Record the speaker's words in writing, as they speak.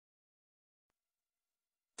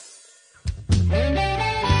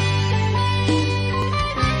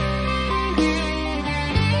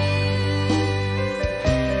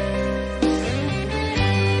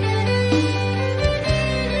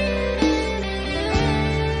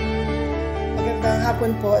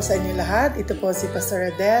hapon po sa inyo lahat. Ito po si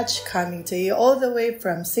Pastor Adech coming to you all the way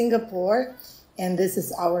from Singapore. And this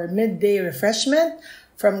is our Midday Refreshment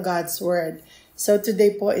from God's Word. So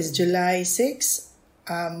today po is July 6.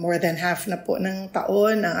 More than half na po ng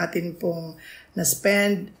taon ang atin pong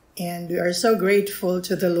na-spend. And we are so grateful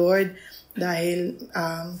to the Lord dahil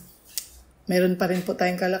meron pa rin po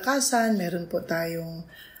tayong kalakasan, meron po tayong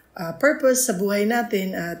purpose sa buhay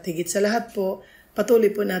natin at higit sa lahat po,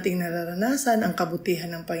 patuloy po nating nararanasan ang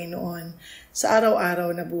kabutihan ng Panginoon sa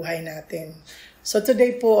araw-araw na buhay natin. So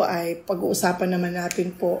today po ay pag-uusapan naman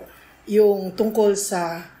natin po yung tungkol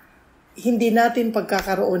sa hindi natin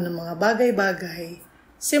pagkakaroon ng mga bagay-bagay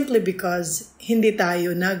simply because hindi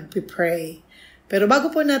tayo nag-pray. Pero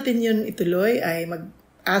bago po natin yun ituloy ay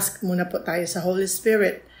mag-ask muna po tayo sa Holy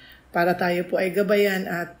Spirit para tayo po ay gabayan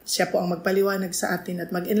at siya po ang magpaliwanag sa atin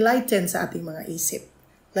at mag-enlighten sa ating mga isip.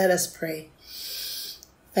 Let us pray.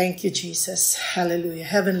 Thank you, Jesus. Hallelujah.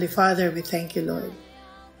 Heavenly Father, we thank you, Lord,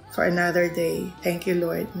 for another day. Thank you,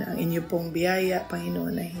 Lord, na ang inyo pong biyaya,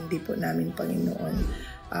 Panginoon, ay hindi po namin, Panginoon,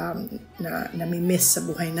 na nami-miss sa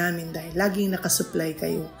buhay namin dahil laging nakasupply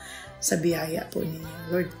kayo sa biyaya po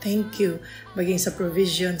ninyo. Lord, thank you. Maging sa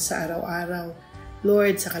provision sa araw-araw.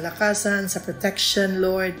 Lord, sa kalakasan, sa protection,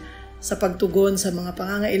 Lord, sa pagtugon sa mga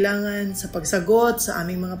pangangailangan, sa pagsagot sa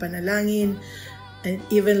aming mga panalangin, and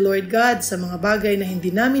even, Lord God, sa mga bagay na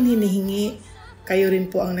hindi namin hinihingi, kayo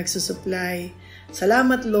rin po ang nagsusupply.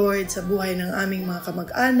 Salamat, Lord, sa buhay ng aming mga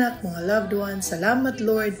kamag-anak, mga loved ones. Salamat,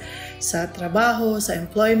 Lord, sa trabaho, sa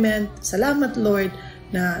employment. Salamat, Lord,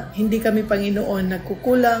 na hindi kami, Panginoon,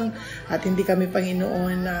 nagkukulang at hindi kami,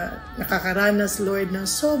 Panginoon, na nakakaranas, Lord, ng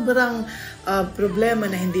sobrang problema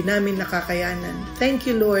na hindi namin nakakayanan. Thank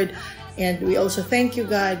you, Lord. And we also thank you,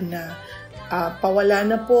 God, na pawala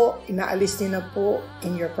na po, inaalis niyo na po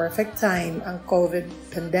in your perfect time ang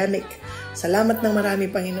COVID pandemic. Salamat ng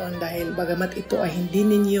marami, Panginoon, dahil bagamat ito ay hindi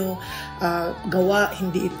ninyo gawa,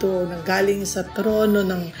 hindi ito nanggaling sa trono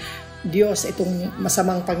ng Diyos, itong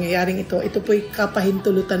masamang pangyayaring ito. Ito po'y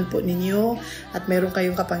kapahintulutan po ninyo at meron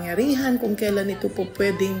kayong kapangyarihan kung kailan ito po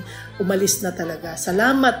pwedeng umalis na talaga.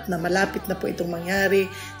 Salamat na malapit na po itong mangyari.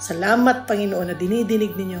 Salamat, Panginoon, na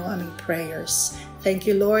dinidinig ninyo ang aming prayers. Thank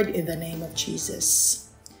you, Lord, in the name of Jesus.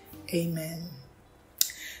 Amen.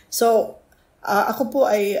 So, ako po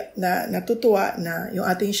ay natutuwa na yung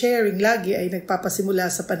ating sharing lagi ay nagpapasimula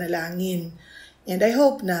sa panalangin. And I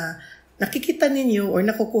hope na nakikita ninyo or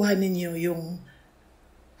nakukuha ninyo yung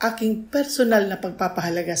aking personal na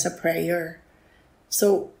pagpapahalaga sa prayer.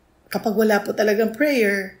 So, kapag wala po talagang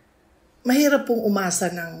prayer, mahirap pong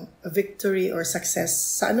umasa ng victory or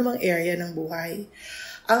success sa anumang area ng buhay.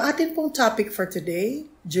 Ang atin pong topic for today,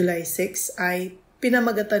 July 6, ay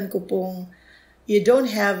pinamagatan ko pong you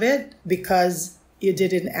don't have it because you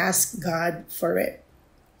didn't ask God for it.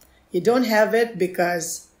 You don't have it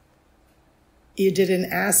because you didn't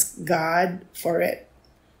ask God for it.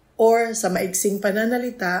 Or sa maiksing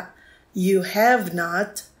pananalita, you have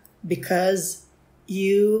not because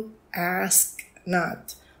you ask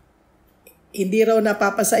not. Hindi raw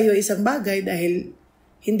napapasa iyo isang bagay dahil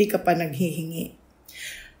hindi ka pa naghihingi.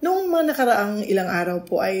 Noong mga nakaraang ilang araw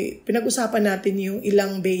po ay pinag-usapan natin yung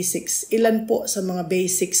ilang basics, ilan po sa mga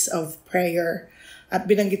basics of prayer. At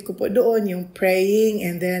binanggit ko po doon yung praying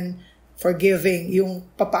and then forgiving, yung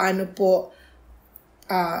papaano po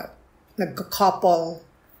nagka-couple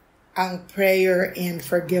ang prayer and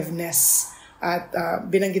forgiveness. At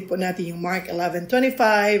binanggit po natin yung Mark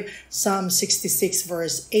 11:25, Psalm 66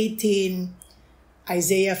 verse 18,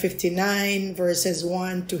 Isaiah 59 verses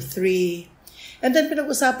 1 to 3. And then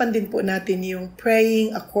pinag-usapan din po natin yung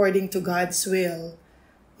praying according to God's will.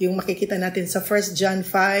 Yung makikita natin sa 1 John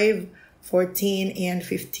 5:14 and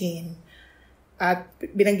 15. At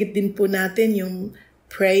binanggit din po natin yung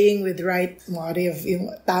praying with right motive,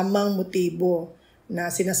 yung tamang motibo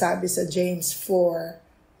na sinasabi sa James 4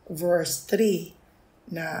 verse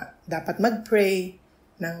 3 na dapat mag-pray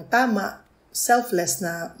ng tama, selfless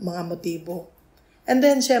na mga motibo. And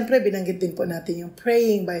then syempre binanggit din po natin yung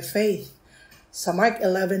praying by faith sa Mark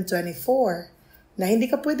 11:24 na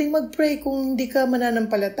hindi ka pwedeng mag-pray kung hindi ka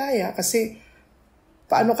mananampalataya kasi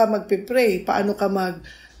paano ka magpipray? Paano ka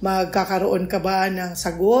magkakaroon ka ba ng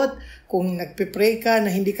sagot kung nagpipray ka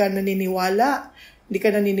na hindi ka naniniwala? Hindi ka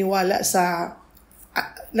naniniwala sa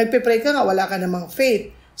nagpipray ka nga, wala ka namang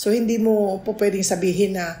faith. So hindi mo po pwedeng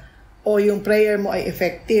sabihin na yung prayer mo ay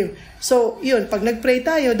effective. So yun, pag nagpray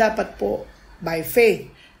tayo, dapat po by faith.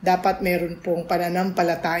 Dapat meron pong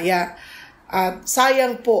pananampalataya. At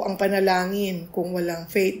sayang po ang panalangin kung walang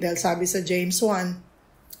faith dahil sabi sa James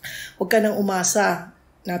 1, huwag ka nang umasa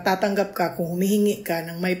na tatanggap ka kung humihingi ka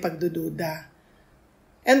ng may pagdududa.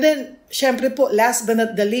 And then, syempre po, last but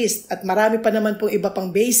not the least, at marami pa naman pong iba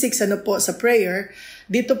pang basics po sa prayer,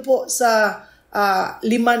 dito po sa 5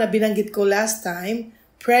 na binanggit ko last time,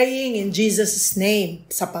 praying in Jesus' name,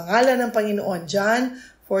 sa pangalan ng Panginoon, John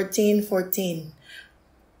 14:14.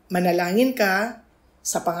 Manalangin ka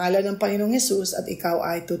sa pangalan ng Panginoong Jesus at ikaw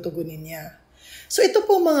ay tutugunin niya. So ito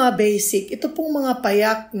po mga basic, ito po mga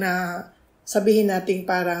payak na sabihin natin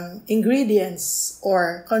parang ingredients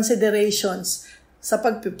or considerations sa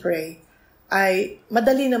pagpipray ay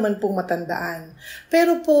madali naman pong matandaan.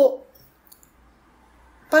 Pero po,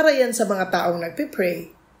 para yan sa mga taong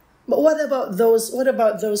nagpipray. But what about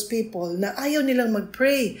those people na ayaw nilang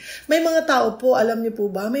magpray? May mga tao po, alam niyo po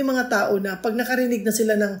ba, may mga tao na pag nakarinig na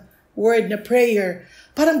sila ng word na prayer,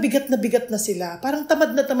 parang bigat na sila, parang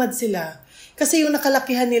tamad na tamad sila. Kasi yung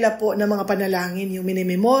nakalakihan nila po ng mga panalangin, yung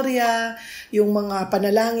minimemorya, yung mga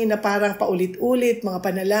panalangin na parang paulit-ulit, mga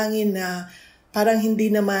panalangin na parang hindi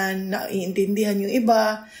naman naiintindihan yung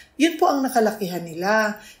iba, yun po ang nakalakihan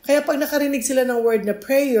nila. Kaya pag nakarinig sila ng word na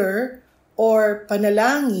prayer, or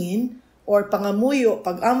panalangin, or pangamuyo,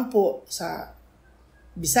 pagampo sa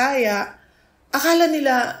Bisaya, akala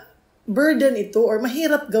nila burden ito, or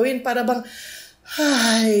mahirap gawin, para bang,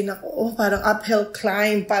 parang uphill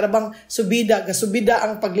climb, para bang gasubida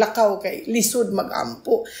ang paglakaw kay lisod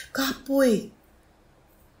magampo. Kapoy.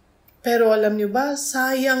 Pero alam nyo ba,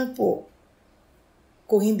 sayang po,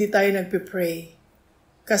 kung hindi tayo nagpipray.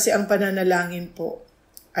 Kasi ang pananalangin po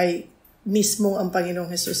ay mismo ang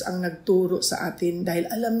Panginoong Jesus ang nagturo sa atin dahil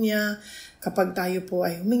alam niya kapag tayo po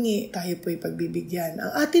ay humingi, tayo po ay pagbibigyan.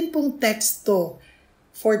 Ang atin pong teksto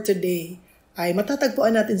for today ay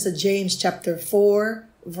matatagpuan natin sa James chapter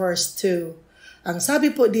 4 verse 2. Ang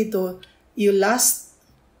sabi po dito, you lust,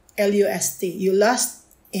 L-U-S-T, you lust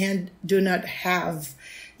and do not have.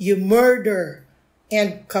 You murder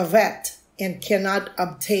and covet and cannot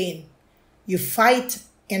obtain. You fight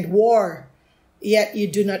and war, yet you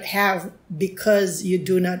do not have because you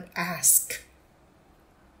do not ask.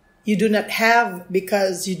 You do not have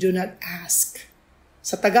because you do not ask.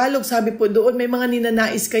 Sa Tagalog, sabi po doon, may mga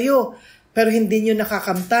ninanais kayo, pero hindi nyo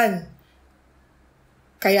nakakamtan.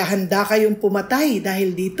 Kaya handa kayong pumatay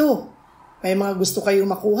dahil dito. May mga gusto kayong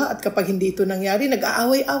makuha at kapag hindi ito nangyari,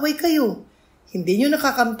 nag-aaway-away kayo. Hindi nyo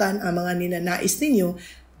nakakamtan ang mga ninanais ninyo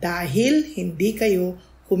dahil hindi kayo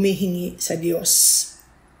humihingi sa Diyos.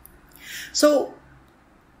 So,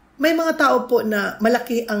 may mga tao po na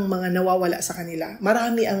malaki ang mga nawawala sa kanila.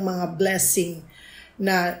 Marami ang mga blessing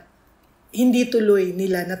na hindi tuloy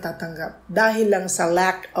nila natatanggap dahil lang sa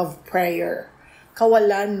lack of prayer,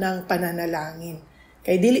 kawalan ng pananalangin.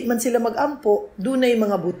 Kaya dili man sila mag-ampo, dunay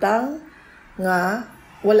mga butang nga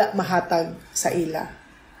wala mahatag sa ila.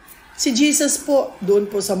 Si Jesus po, doon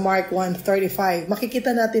po sa Mark 1:35,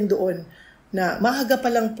 makikita natin doon na maaga pa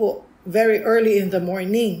lang po, very early in the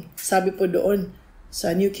morning, sabi po doon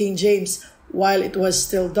sa New King James, while it was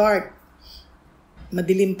still dark,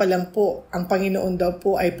 madilim pa lang po, ang Panginoon daw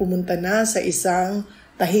po ay pumunta na sa isang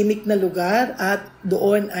tahimik na lugar at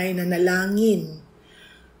doon ay nanalangin.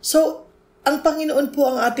 So, ang Panginoon po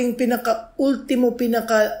ang ating pinaka-ultimo,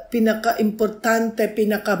 pinaka-importante,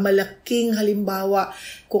 pinakamalaking halimbawa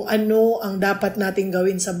kung ano ang dapat nating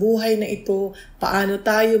gawin sa buhay na ito, paano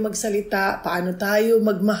tayo magsalita, paano tayo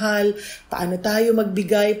magmahal, paano tayo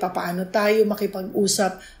magbigay, paano tayo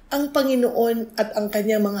makipag-usap. Ang Panginoon at ang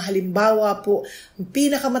kanyang mga halimbawa po, ang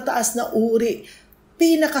pinakamataas na uri,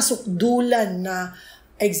 pinakasukdulan na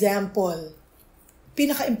example,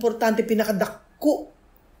 pinaka-importante, pinakadakko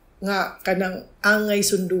nga kanang angay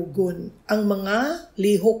sundugon ang mga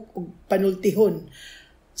lihok o panultihon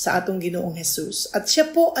sa atong Ginoong Jesus. At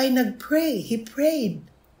siya po ay nagpray. He prayed.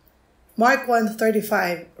 Mark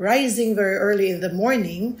 1:35, rising very early in the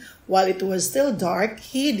morning, while it was still dark,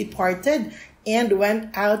 he departed and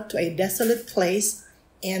went out to a desolate place,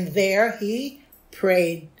 and there he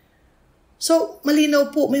prayed. So,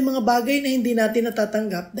 malinaw po, may mga bagay na hindi natin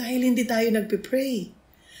natatanggap dahil hindi tayo nagpipray.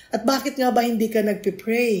 At bakit nga ba hindi ka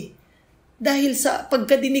nagpipray? Dahil sa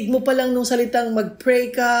pagkadinig mo pa lang nung salitang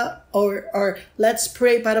mag-pray ka or let's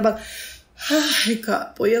pray, para bang,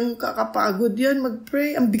 po yung kakapagod yan,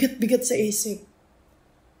 mag-pray. Ang bigat-bigat sa isip.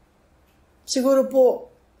 Siguro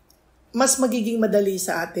po, mas magiging madali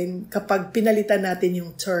sa atin kapag pinalitan natin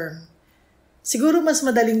yung term. Siguro mas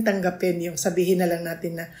madaling tanggapin yung sabihin na lang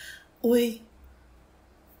natin na, uy,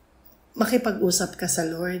 makipag-usap ka sa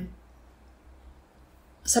Lord.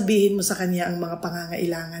 Sabihin mo sa Kanya ang mga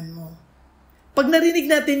pangangailangan mo. Pag narinig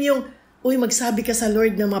natin yung, uy, magsabi ka sa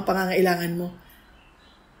Lord ng mga pangangailangan mo,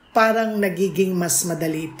 parang nagiging mas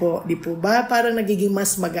madali po. Di po ba? Parang nagiging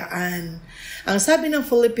mas magaan. Ang sabi ng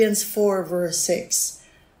Philippians 4 verse 6,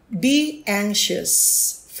 Be anxious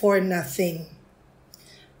for nothing,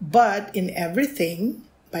 but in everything,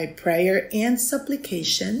 by prayer and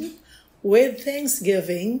supplication, with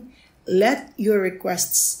thanksgiving, let your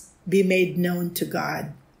requests be made known to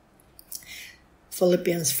God.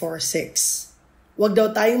 Philippians 4:6. Huwag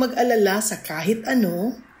daw tayong mag-alala sa kahit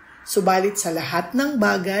ano, subalit sa lahat ng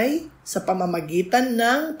bagay, sa pamamagitan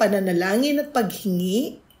ng pananalangin at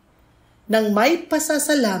paghingi, ng may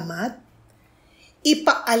pasasalamat,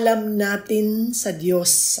 ipaalam natin sa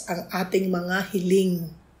Diyos ang ating mga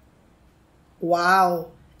hiling.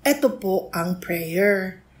 Wow! Ito po ang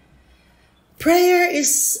prayer. Prayer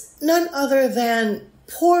is none other than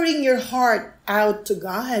pouring your heart out to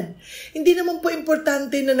God. Hindi naman po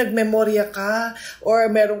importante na nagmemorya ka or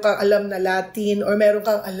meron kang alam na Latin or meron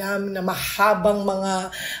kang alam na mahabang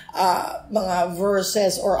mga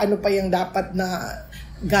verses or ano pa yung dapat na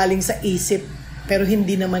galing sa isip pero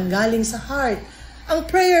hindi naman galing sa heart. Ang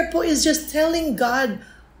prayer po is just telling God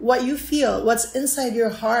what you feel, what's inside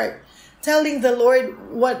your heart. Telling the Lord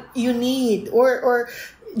what you need or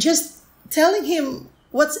just telling Him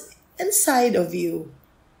what's inside of you.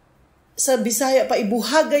 Sa Bisaya pa,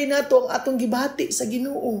 ibuhagay na to ang atong gibati sa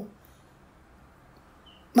Ginoo.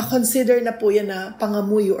 Makonsider na po yan na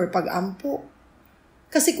pangamuyo or pag-ampo.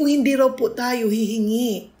 Kasi kung hindi raw po tayo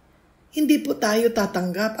hihingi, hindi po tayo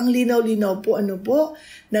tatanggap. Ang linaw-linaw po,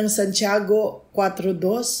 ng Santiago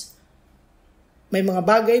 4:2, may mga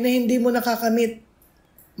bagay na hindi mo nakakamit.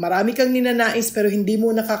 Marami kang ninanais pero hindi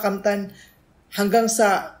mo nakakamtan hanggang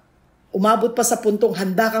sa umabot pa sa puntong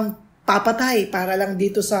handa kang papatay para lang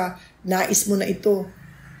dito sa nais mo na ito.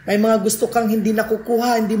 May mga gusto kang hindi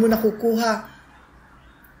nakukuha, hindi mo nakukuha.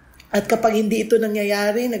 At kapag hindi ito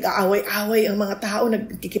nangyayari, nag-aaway-away ang mga tao,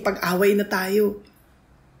 nagkikipag-away na tayo.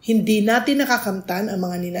 Hindi natin nakakamtan ang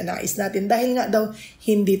mga ninanais natin dahil nga daw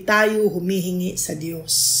hindi tayo humihingi sa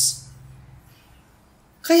Diyos.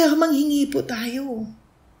 Kaya manghingi po tayo.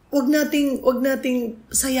 Huwag nating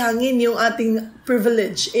sayangin yung ating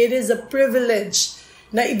privilege. It is a privilege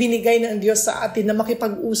na ibinigay ng Diyos sa atin na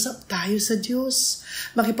makipag-usap tayo sa Diyos.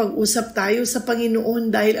 Makipag-usap tayo sa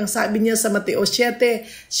Panginoon dahil ang sabi niya sa Mateo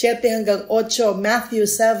 7:7-8, Matthew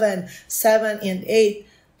 7:7 and 8,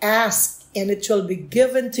 ask and it will be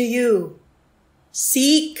given to you.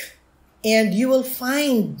 Seek and you will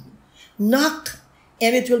find. Knock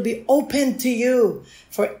and it will be opened to you.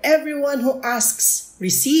 For everyone who asks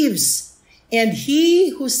receives, and he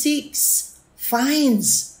who seeks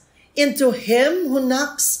finds. And to him who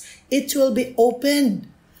knocks, it will be opened.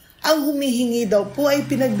 Ang humihingi daw po ay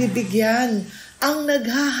pinagbibigyan. Ang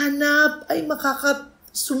naghahanap ay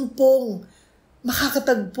makakasumpong,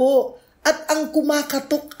 makakatagpo. At ang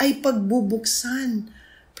kumakatok ay pagbubuksan.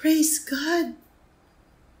 Praise God.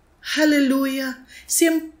 Hallelujah.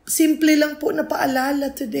 Simple lang po na paalala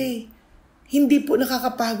today. Hindi po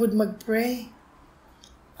nakakapagod mag-pray.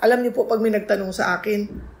 Alam niyo po, pag may nagtanong sa akin,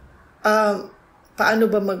 paano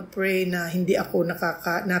ba mag-pray na hindi ako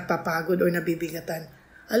napapagod o nabibigatan?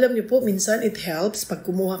 Alam niyo po, minsan it helps pag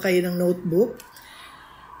kumuha kayo ng notebook.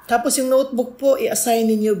 Tapos yung notebook po,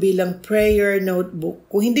 i-assign niyo bilang prayer notebook.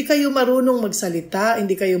 Kung hindi kayo marunong magsalita,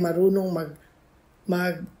 hindi kayo marunong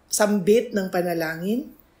magsambit ng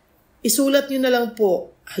panalangin, isulat niyo na lang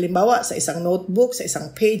po. Halimbawa, sa isang notebook, sa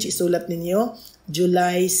isang page, isulat niyo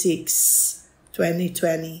July 6,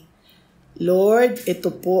 2020. Lord, ito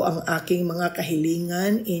po ang aking mga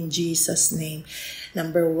kahilingan in Jesus' name.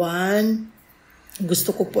 Number 1,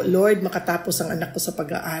 gusto ko po, Lord, makatapos ang anak ko sa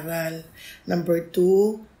pag-aaral. Number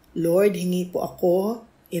 2, Lord, hingi po ako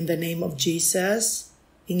in the name of Jesus.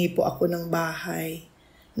 Hingi po ako ng bahay.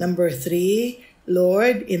 Number 3,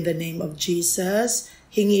 Lord, in the name of Jesus,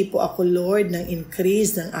 hingi po ako, Lord, ng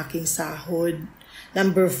increase ng aking sahod.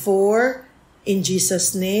 Number 4, in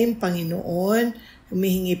Jesus' name, Panginoon,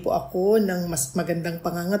 humihingi po ako ng mas magandang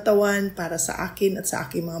pangangatawan para sa akin at sa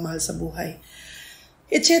aking mga mahal sa buhay.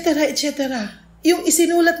 Etc. etc. Yung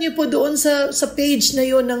isinulat niyo po doon sa page na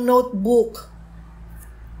yon ng notebook,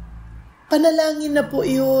 panalangin na po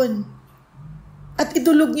yun. At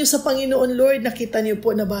idulog niyo sa Panginoon, Lord, nakita niyo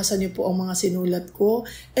po, nabasa niyo po ang mga sinulat ko.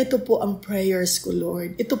 Ito po ang prayers ko,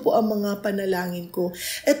 Lord. Ito po ang mga panalangin ko.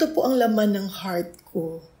 Ito po ang laman ng heart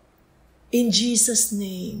ko. In Jesus'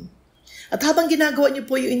 name. At habang ginagawa niyo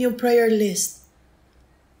po yung inyong prayer list,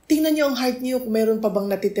 tingnan niyo ang heart niyo kung meron pa bang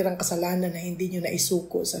natitirang kasalanan na hindi niyo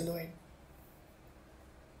naisuko sa Lord.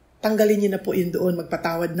 Tanggalin niyo na po yun doon,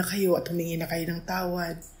 magpatawad na kayo at humingi na kayo ng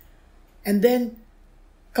tawad. And then,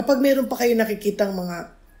 kapag meron pa kayo nakikitang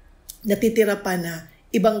mga natitira pa na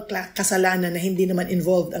ibang kasalanan na hindi naman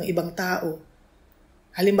involved ang ibang tao,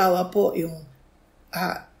 halimbawa po yung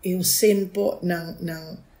sin po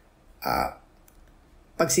ng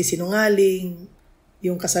pagsisinungaling,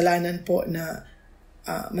 yung kasalanan po na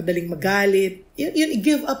madaling magalit, yun,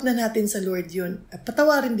 i-give up na natin sa Lord yun. At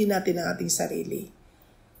patawarin din natin ang ating sarili.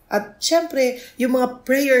 At syempre, yung mga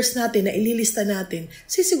prayers natin na ililista natin,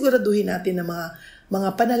 sisiguraduhin natin na mga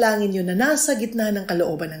panalangin yun na nasa gitna ng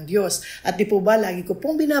kalooban ng Diyos. At di po ba, lagi ko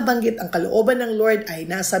pong binabanggit, ang kalooban ng Lord ay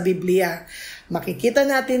nasa Biblia. Makikita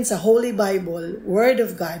natin sa Holy Bible, Word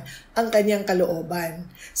of God, ang kanyang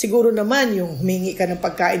kalooban. Siguro naman yung humingi ka ng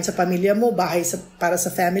pagkain sa pamilya mo, bahay para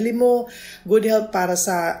sa family mo, good health para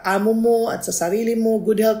sa amo mo at sa sarili mo,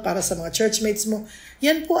 good health para sa mga churchmates mo.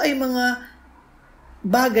 Yan po ay mga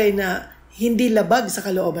bagay na hindi labag sa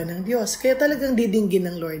kalooban ng Diyos. Kaya talagang didinggin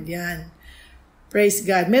ng Lord yan. Praise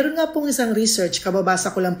God. Meron nga pong isang research,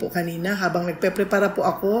 kababasa ko lang po kanina habang nagpe-prepara po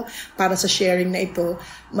ako para sa sharing na ito.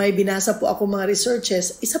 May binasa po ako mga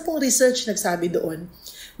researches. Isa pong research nagsabi doon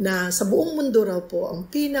na sa buong mundo raw po ang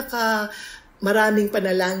pinaka maraming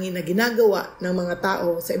panalangin na ginagawa ng mga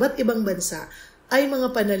tao sa iba't ibang bansa ay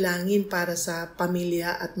mga panalangin para sa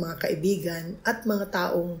pamilya at mga kaibigan at mga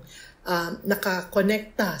taong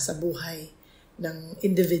nakakonekta sa buhay ng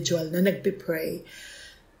individual na nagpipray.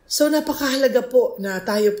 So napakahalaga po na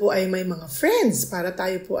tayo po ay may mga friends para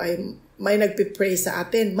tayo po ay may nagpipray sa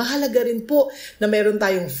atin. Mahalaga rin po na meron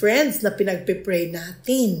tayong friends na pinagpipray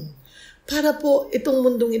natin. Para po itong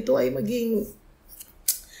mundong ito ay maging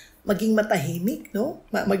matahimik, no?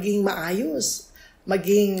 Maging maayos,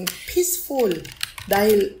 maging peaceful.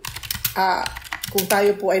 Dahil kung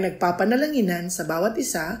tayo po ay nagpapanalanginan sa bawat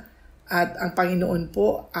isa at ang Panginoon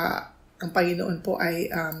po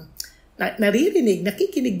ay naririnig,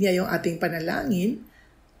 nakikinig niya yung ating panalangin,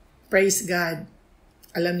 praise God.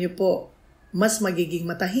 Alam niyo po, mas magiging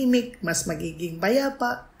matahimik, mas magiging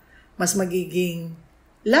bayapa, mas magiging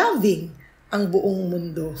loving ang buong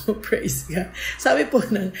mundo. Praise God. Sabi po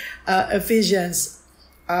ng Ephesians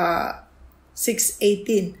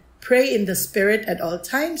 6:18, pray in the Spirit at all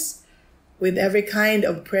times with every kind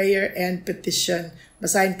of prayer and petition.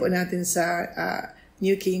 Basahin po natin sa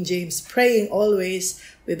New King James, praying always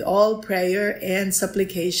with all prayer and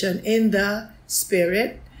supplication in the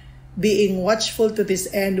Spirit, being watchful to this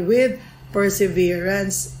end with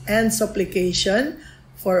perseverance and supplication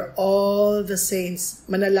for all the saints.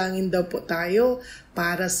 Manalangin daw po tayo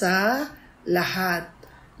para sa lahat.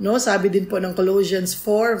 No, sabi din po ng Colossians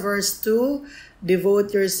 4 verse 2, devote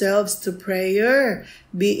yourselves to prayer,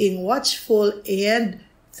 being watchful and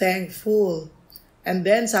thankful. And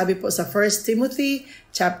then, sabi po sa 1 Timothy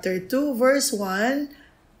chapter 2, verse 1,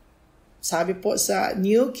 sabi po sa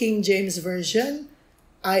New King James Version,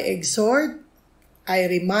 I exhort, I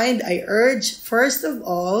remind, I urge, first of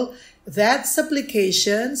all, that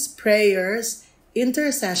supplications, prayers,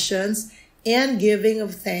 intercessions, and giving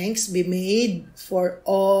of thanks be made for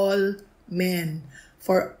all men.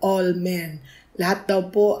 For all men. Lahat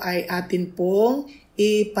daw po ay atin pong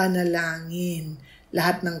ipanalangin.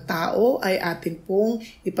 Lahat ng tao ay atin pong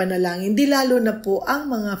ipanalangin. Di lalo na po ang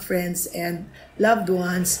mga friends and loved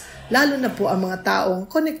ones, lalo na po ang mga taong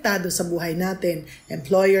konektado sa buhay natin.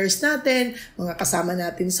 Employers natin, mga kasama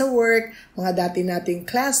natin sa work, mga dati nating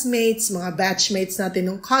classmates, mga batchmates natin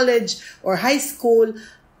ng college or high school,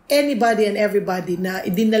 anybody and everybody na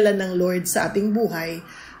idinala ng Lord sa ating buhay,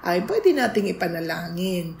 ay pwede nating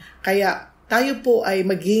ipanalangin. Kaya tayo po ay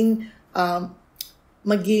maging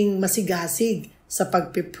masigasig sa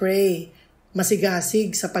pagpipray,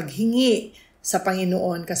 masigasig sa paghingi sa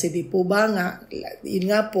Panginoon. Kasi di po ba nga,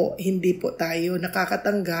 yun nga po, hindi po tayo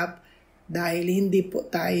nakakatanggap dahil hindi po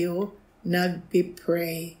tayo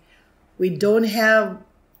nagpipray. We don't have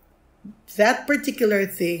that particular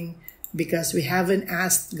thing because we haven't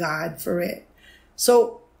asked God for it.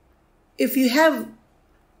 So, if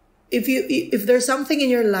there's something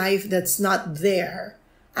in your life that's not there,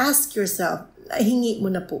 ask yourself, nahingi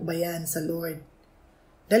mo na po ba yan sa Lord?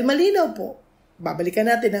 Dahil malinaw po, babalikan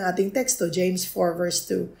natin ang ating teksto, James 4 verse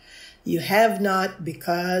 2. You have not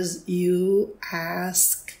because you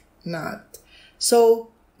ask not. So,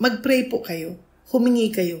 mag-pray po kayo,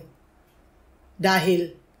 humingi kayo,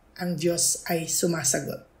 dahil ang Diyos ay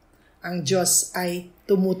sumasagot. Ang Diyos ay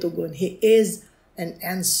tumutugon. He is an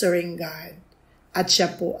answering God. At siya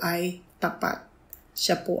po ay tapat.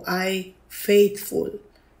 Siya po ay faithful.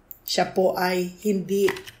 Siya po ay hindi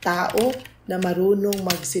tao na marunong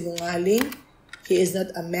magsinungaling. He is not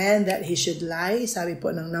a man that he should lie. Sabi po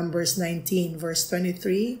ng Numbers 19 verse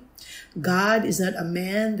 23. God is not a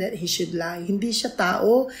man that he should lie. Hindi siya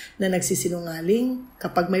tao na nagsisinungaling.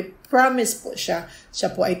 Kapag may promise po siya,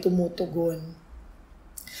 siya po ay tumutugon.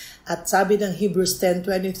 At sabi ng Hebrews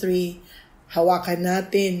 10:23, hawakan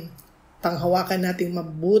natin Panghawakan natin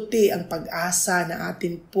mabuti ang pag-asa na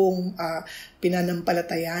atin pong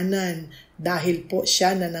pinanampalatayanan dahil po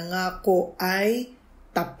siya na nangako ay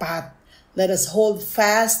tapat. Let us hold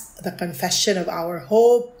fast the confession of our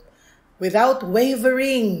hope without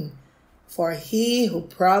wavering, for he who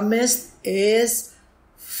promised is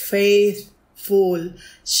faithful.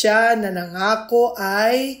 Siya na nangako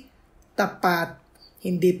ay tapat.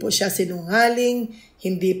 Hindi po siya sinungaling,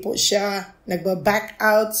 hindi po siya nagba-back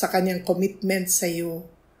out sa kanyang commitment sa iyo.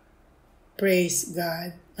 Praise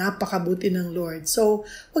God. Napakabuti ng Lord. So,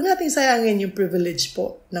 huwag nating sayangin yung privilege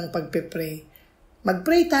po ng pagpe-pray.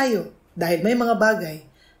 Mag-pray tayo dahil may mga bagay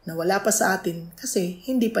na wala pa sa atin kasi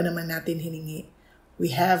hindi pa naman natin hiningi. We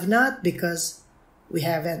have not because we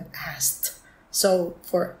haven't asked. So,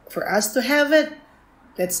 for us to have it,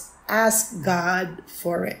 let's ask God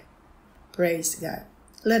for it. Praise God.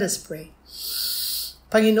 Let us pray.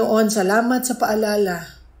 Panginoon, salamat sa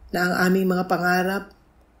paalala na ang aming mga pangarap,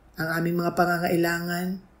 ang aming mga pangangailangan,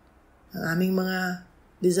 ang aming mga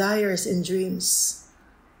desires and dreams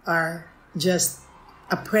are just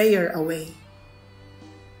a prayer away.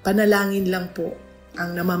 Panalangin lang po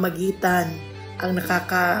ang namamagitan, ang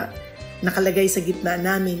nakalagay sa gitna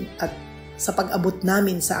namin at sa pag-abot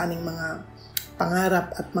namin sa aming mga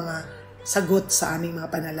pangarap at mga sagot sa aming mga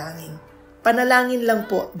panalangin. Panalangin lang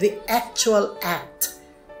po, the actual act,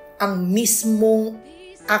 ang mismong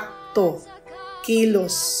akto,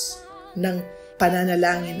 kilos ng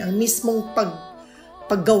pananalangin, ang mismong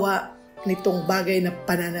paggawa nitong bagay na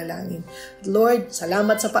pananalangin. Lord,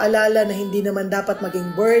 salamat sa paalala na hindi naman dapat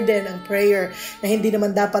maging burden ang prayer, na hindi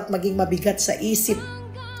naman dapat maging mabigat sa isip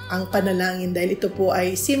ang panalangin dahil ito po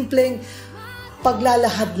ay simpleng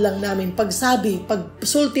paglalahad lang namin, pagsabi,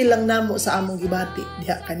 pagsulti lang namo sa among gibati,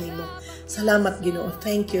 diha kanimo. Salamat, Ginoo.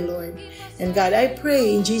 Thank you, Lord. And God, I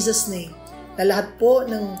pray in Jesus' name na lahat po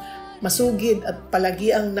ng masugid at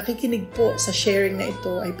palagi ang nakikinig po sa sharing na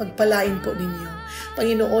ito ay pagpalain po ninyo.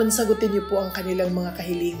 Panginoon, sagutin niyo po ang kanilang mga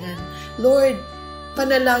kahilingan. Lord,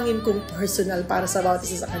 panalangin kong personal para sa bawat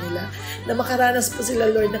isa sa kanila na makaranas po sila,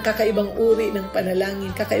 Lord, ng kakaibang uri ng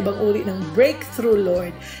panalangin, kakaibang uri ng breakthrough,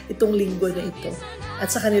 Lord, itong linggo na ito at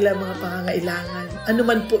sa kanilang mga pangangailangan. Ano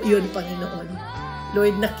man po yun, Panginoon.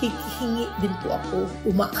 Lord, nakikihingi din po ako,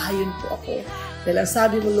 umaayon po ako. Dahil ang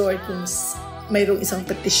sabi mo, Lord, kung mayroong isang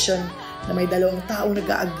petition na may dalawang taong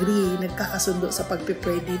nag-agree, nagkakasundo sa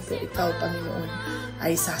pagpipray dito, ikaw, Panginoon,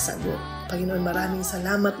 ay sasagot. Panginoon, maraming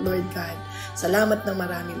salamat, Lord God. Salamat ng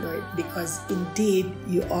marami, Lord, because indeed,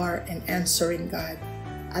 you are an answering God.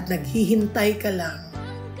 At naghihintay ka lang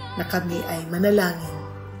na kami ay manalangin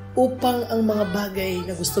upang ang mga bagay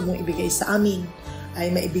na gusto mong ibigay sa amin ay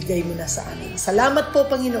maibigay mo na sa amin. Salamat po,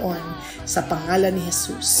 Panginoon, sa pangalan ni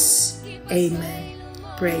Jesus. Amen.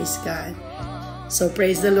 Praise God. So,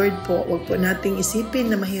 praise the Lord po. Huwag po nating isipin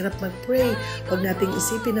na mahirap mag-pray. Huwag nating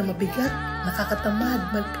isipin na mabigat,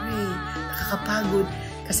 nakakatamad mag-pray, nakakapagod.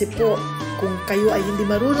 Kasi po, kung kayo ay hindi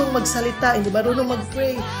marunong magsalita, hindi marunong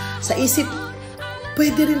mag-pray, sa isip,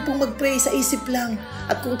 pwede rin pong mag-pray sa isip lang.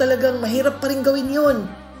 At kung talagang mahirap pa rin gawin yun,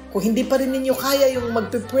 kung hindi pa rin ninyo kaya yung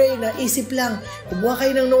mag-pray na isip lang, kumuha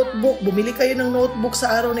kayo ng notebook, bumili kayo ng notebook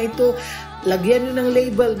sa araw na ito, lagyan nyo ng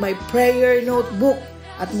label, my prayer notebook.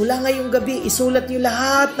 At mula ngayong gabi, isulat nyo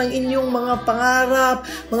lahat ng inyong mga pangarap,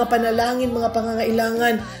 mga panalangin, mga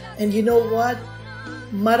pangangailangan. And you know what?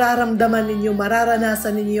 Mararamdaman ninyo,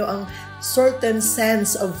 mararanasan ninyo ang certain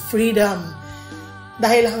sense of freedom.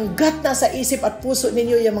 Dahil hanggat nasa isip at puso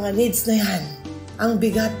ninyo yung mga needs na yan, ang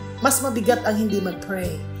bigat, mas mabigat ang hindi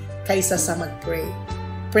mag-pray kaysa sa mag-pray.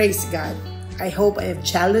 Praise God. I hope I have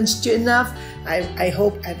challenged you enough. I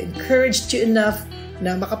hope I've encouraged you enough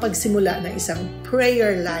na makapagsimula ng isang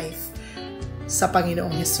prayer life sa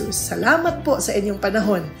Panginoong Jesus. Salamat po sa inyong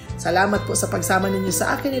panahon. Salamat po sa pagsama ninyo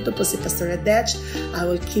sa akin. Ito po si Pastor Adech. I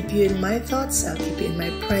will keep you in my thoughts. I'll keep you in my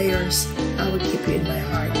prayers. I will keep you in my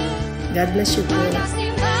heart. God bless you po.